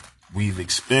that we've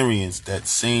experienced that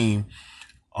same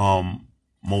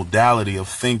modality of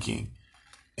thinking.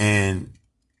 And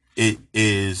it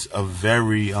is a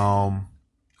very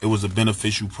it was a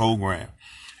beneficial program.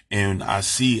 And I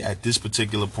see at this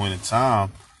particular point in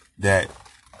time that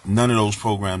none of those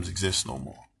programs exist no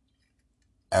more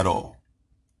at all.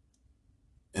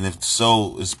 And if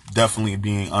so, it's definitely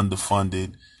being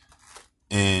underfunded.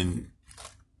 And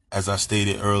as I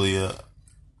stated earlier,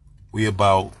 we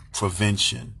about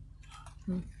prevention.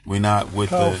 We're not with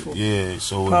Powerful.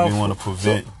 So Powerful. if we want to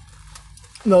prevent.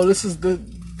 No, this is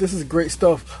great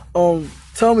stuff.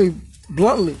 Tell me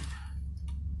bluntly,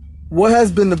 what has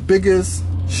been the biggest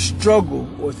struggle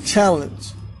or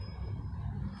challenge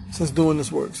since doing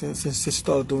this work, since you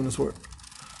started doing this work?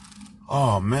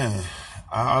 Oh man,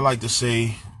 I like to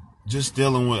say just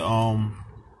dealing with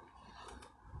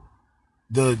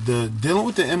dealing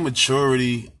with the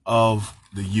immaturity of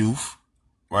the youth,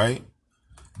 right?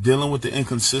 Dealing with the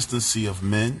inconsistency of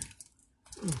men.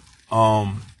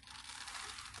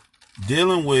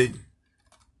 Dealing with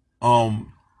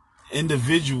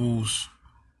individuals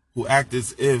who act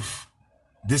as if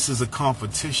this is a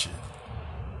competition.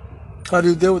 How do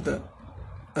you deal with that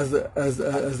as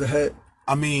the head?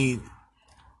 I mean,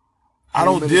 I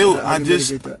just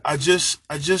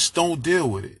don't deal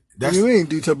with it. What do you mean?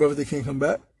 Do you tell brothers they can't come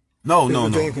back? No.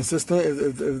 If they're inconsistent,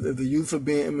 if the youth are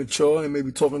being immature and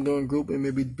maybe talking during group and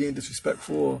maybe being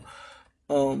disrespectful,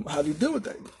 how do you deal with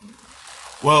that?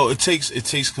 Well, it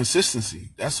takes consistency.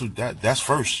 That's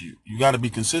first. You got to be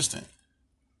consistent.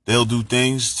 They'll do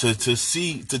things to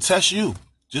test you,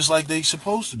 just like they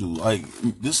supposed to do. Like,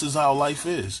 this is how life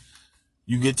is.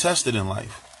 You get tested in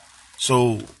life.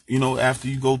 So, after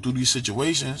you go through these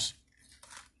situations,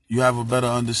 you have a better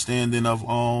understanding of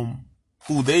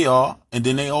who they are, and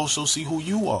then they also see who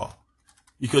you are.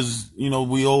 Because,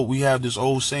 we have this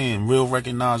old saying, real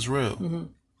recognize real. Mm-hmm.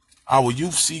 Our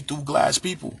youth see through glass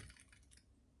people.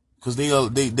 Because they are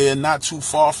not too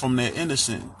far from their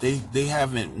innocent. They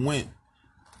haven't went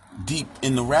deep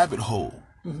in the rabbit hole,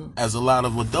 mm-hmm, as a lot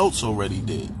of adults already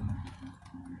did.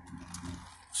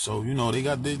 So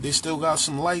they still got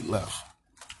some light left.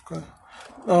 Okay.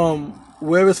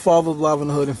 Where is Father's Live in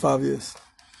the Hood in 5 years?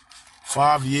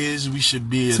 5 years, we should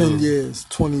be at 10 years,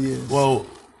 20 years. Well,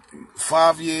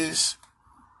 5 years,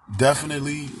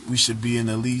 definitely we should be in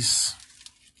at least,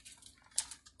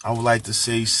 I would like to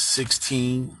say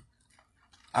 16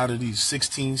 out of these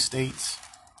 16 states,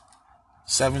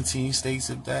 17 states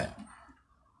if that.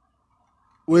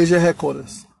 Where's your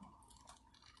headquarters?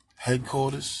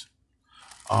 Headquarters?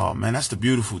 Oh man, that's the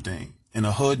beautiful thing. In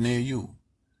a hood near you.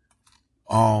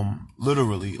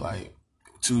 Literally, like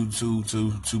to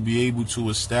be able to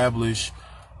establish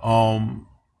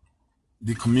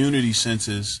the community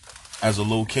centers as a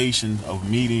location of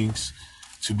meetings,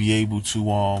 to be able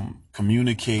to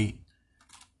communicate,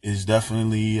 is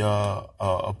definitely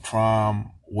a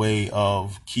prime way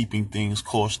of keeping things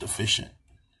cost efficient.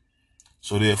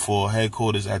 So therefore,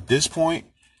 headquarters at this point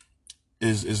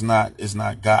is not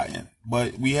gotten.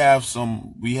 But we have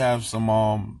some.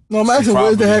 No, I'm asking,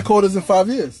 where's the headquarters in 5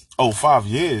 years? Oh, 5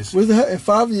 years. In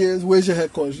 5 years, where's your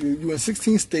headquarters? You in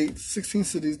 16 states, 16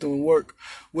 cities doing work.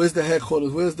 Where's the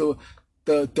headquarters? Where's the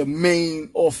main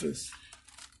office?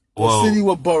 What city?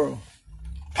 What borough?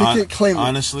 Pick it, claim it.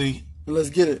 Honestly,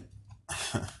 let's get it.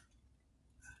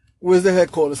 Where's the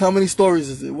headquarters? How many stories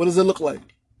is it? What does it look like?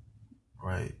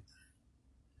 Right.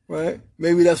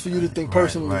 Maybe that's for you to think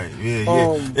personally. Right.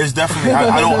 Yeah. It's definitely.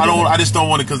 I just don't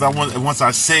want it, because once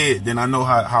I say it, then I know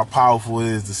how powerful it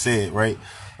is to say it. Right.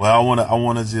 Well, I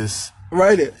want to just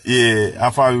write it. Yeah.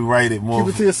 I'll probably write it more.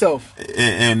 Keep it to yourself.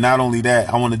 And not only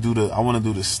that, I want to do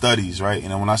the studies. Right.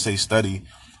 And when I say study,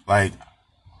 like,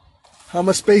 how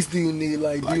much space do you need?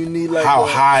 Like, do you need like how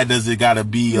high does it gotta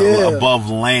be above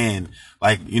land?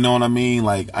 Like, you know what I mean?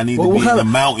 Like, I need to be in the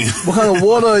mountain. What kind of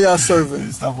water are y'all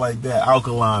serving? Stuff like that.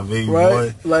 Alkaline, baby,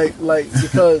 right? Boy. Like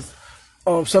because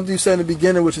something you said in the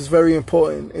beginning, which is very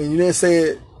important, and you didn't say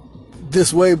it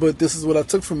this way, but this is what I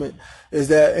took from it, is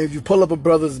that if you pull up a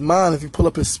brother's mind, if you pull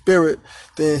up his spirit,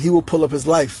 then he will pull up his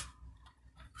life.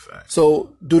 Fact. So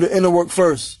do the inner work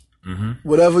first. Mm-hmm.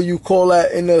 Whatever you call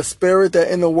that inner spirit,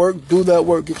 that inner work, do that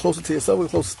work. Get closer to yourself, get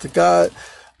closer to God.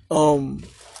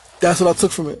 That's what I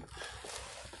took from it.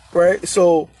 Right?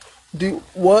 So Give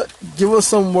us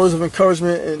some words of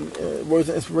encouragement and words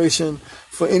of inspiration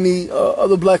for any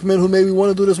other black men who maybe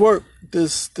want to do this work,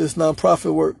 this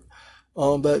nonprofit work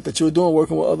that you're doing,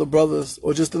 working with other brothers,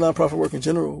 or just the nonprofit work in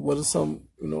general. What is some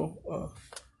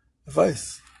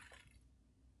advice?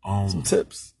 Some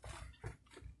tips.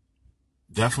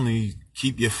 Definitely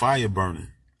keep your fire burning.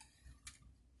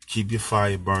 Keep your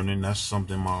fire burning. That's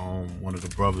something one of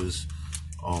the brothers,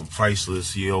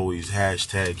 Priceless, he always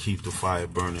hashtag keep the fire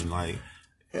burning.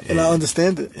 And I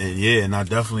understand it. And I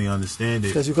definitely understand it.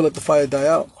 Because you can let the fire die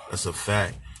out. That's a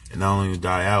fact. And not only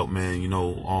die out, man,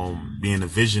 being a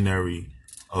visionary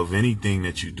of anything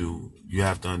that you do, you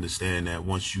have to understand that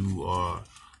once you are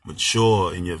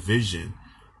mature in your vision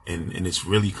and it's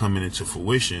really coming into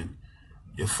fruition,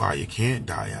 your fire can't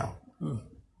die out.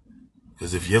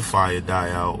 Because if your fire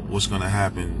die out, what's going to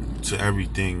happen to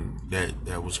everything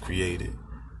that was created?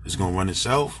 It's going to run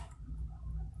itself.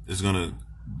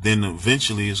 Then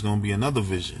eventually it's going to be another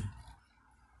vision.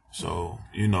 So,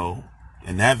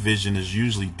 and that vision is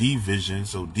usually division.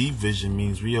 So division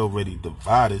means we already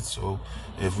divided. So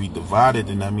if we divided,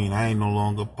 then that means I ain't no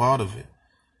longer part of it.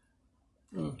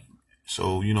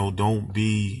 So,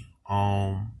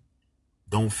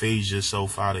 don't phase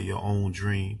yourself out of your own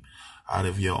dream, out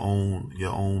of your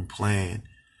own plan,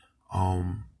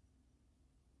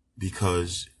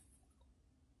 because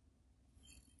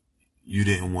you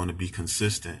didn't want to be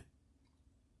consistent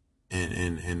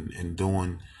and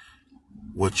doing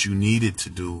what you needed to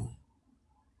do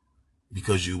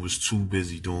because you was too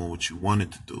busy doing what you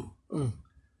wanted to do.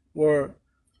 Word.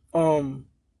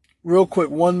 Real quick,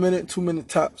 1 minute, 2 minute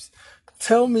tops.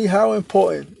 Tell me how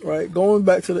important, right? Going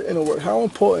back to the inner work, how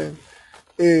important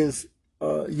is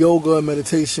yoga and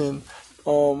meditation?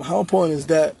 How important is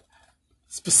that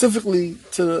specifically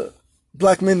to the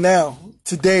black men now,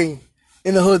 today,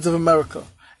 in the hoods of America,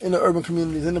 in the urban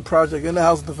communities, in the project, in the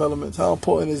housing developments? How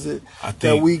important is it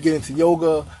that we get into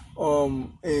yoga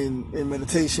and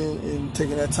meditation and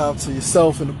taking that time to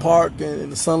yourself in the park and in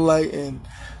the sunlight? And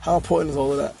how important is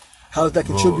all of that? How does that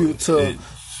contribute to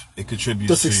it contributes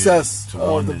the success to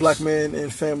of the black man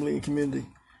and family and community?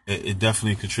 It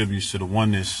definitely contributes to the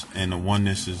oneness, and the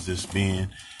oneness is just being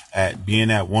at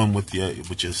one with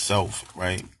yourself,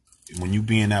 right? When you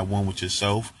being at one with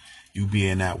yourself, you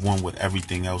being at one with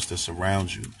everything else that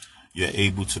surrounds you. You're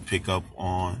able to pick up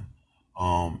on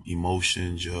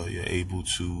emotions. You're able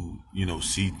to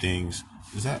see things.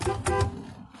 Is that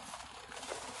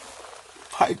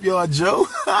Pipe Yard Joe?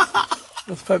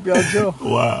 That's Pipe Yard Joe.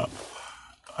 Wow.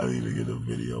 I need to get a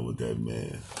video with that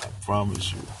man. I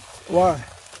promise you. Why?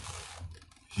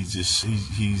 He's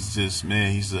just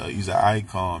man, he's an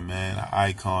icon, man. An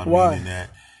icon. Why? Meaning that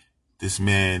this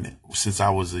man, since I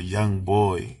was a young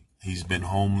boy, he's been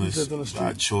homeless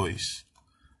by choice.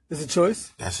 It's a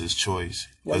choice? That's his choice.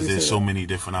 Because there's so many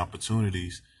different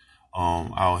opportunities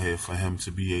out here for him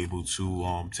to be able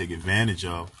to take advantage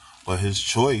of. But his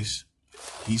choice,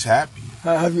 he's happy.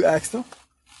 Have you asked him?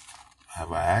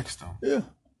 Have I asked him? Yeah.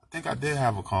 I think I did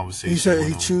have a conversation. He said with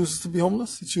he him. chooses to be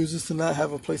homeless. He chooses to not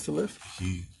have a place to live.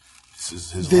 This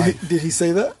is his life. Did he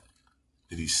say that?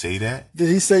 Did he say that? Did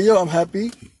he say, "Yo, I'm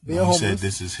happy being homeless"? He said,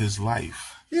 "This is his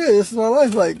life." Yeah, this is my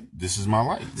life. This is my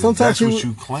life. Sometimes that's what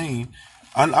you claim.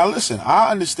 I listen.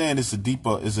 I understand it's a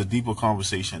deeper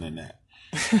conversation than that.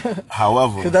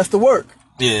 However, because that's the work.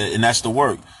 Yeah, and that's the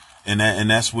work, and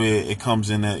that's where it comes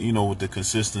in. That with the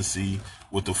consistency,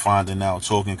 with the finding out,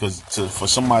 talking. Because for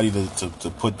somebody to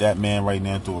put that man right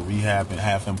now through a rehab and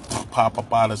have him pop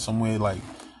up out of somewhere,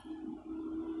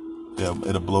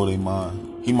 it'll blow their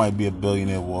mind. He might be a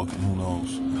billionaire walking. Who knows?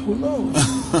 Who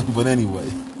knows? But anyway,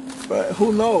 right?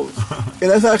 Who knows? And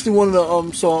that's actually one of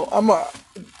the So I'm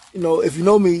if you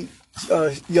know me,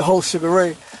 your host Sugar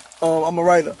Ray, I'm a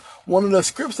writer. One of the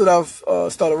scripts that I've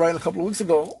started writing a couple of weeks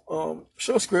ago,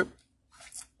 short script,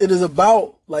 it is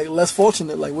about less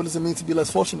fortunate. What does it mean to be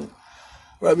less fortunate,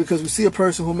 right? Because we see a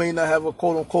person who may not have a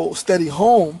quote unquote steady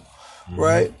home,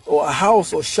 right, or a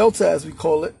house or shelter as we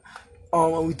call it,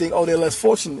 and we think, oh, they're less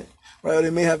fortunate, right? Or they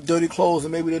may have dirty clothes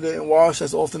and maybe they didn't wash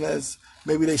as often as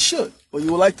maybe they should, or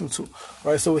you would like them to,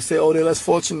 right? So we say, oh, they're less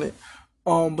fortunate.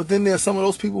 But then there are some of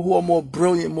those people who are more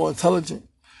brilliant, more intelligent,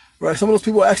 right? Some of those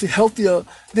people are actually healthier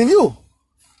than you.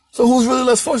 So who's really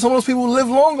less fortunate? Some of those people live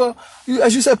longer.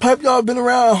 As you said, Pipe Yard been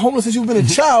around homeless since you've been a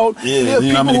child. Yeah, there are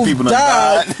you know how many people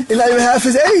died and not even half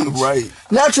his age. Right.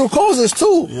 Natural causes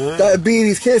too. Yeah.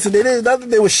 Diabetes, cancer. They didn't. Not that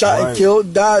they were shot and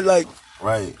killed. Died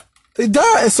Right. They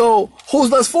died. And so who's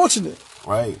less fortunate?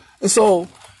 Right. And so.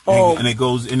 And it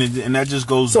goes, and that just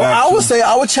goes. So back I would say,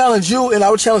 I would challenge you, and I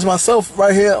would challenge myself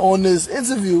right here on this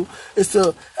interview, is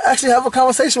to actually have a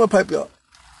conversation with Pipe Yard.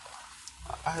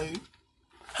 I hear you.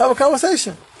 Have a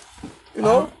conversation. You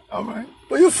know? All right.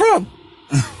 Where you from?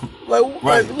 Like,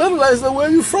 Right. literally, like, where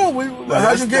you from?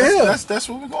 How'd you get here? That's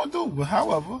what we're gonna do. But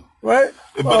however, right?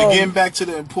 But again, back to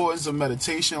the importance of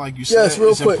meditation, like you said, yes,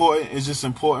 real quick. important. It's just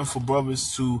important for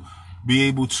brothers to be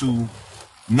able to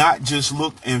not just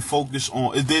look and focus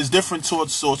on. There's different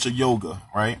sorts of yoga,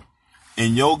 right?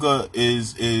 And yoga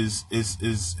is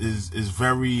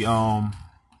very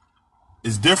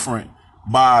is different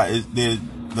by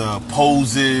the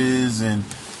poses, and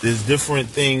there's different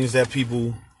things that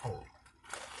people.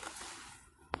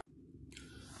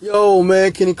 Yo,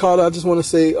 man, Kenny Carter, I just want to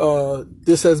say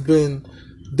this has been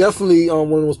definitely one of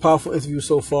the most powerful interviews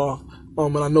so far.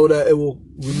 And I know that it will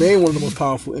remain one of the most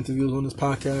powerful interviews on this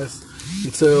podcast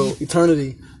until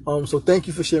eternity. So thank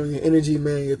you for sharing your energy,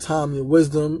 man, your time, your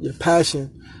wisdom, your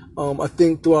passion. I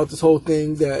think throughout this whole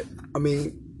thing that, I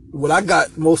mean, what I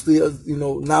got mostly,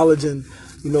 knowledge and,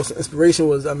 some inspiration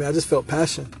was, I just felt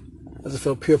passion. I just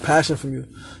felt pure passion from you.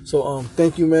 So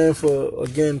thank you, man, for,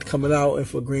 again, coming out and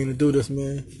for agreeing to do this,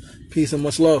 man. Peace and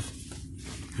much love.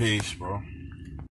 Peace, bro.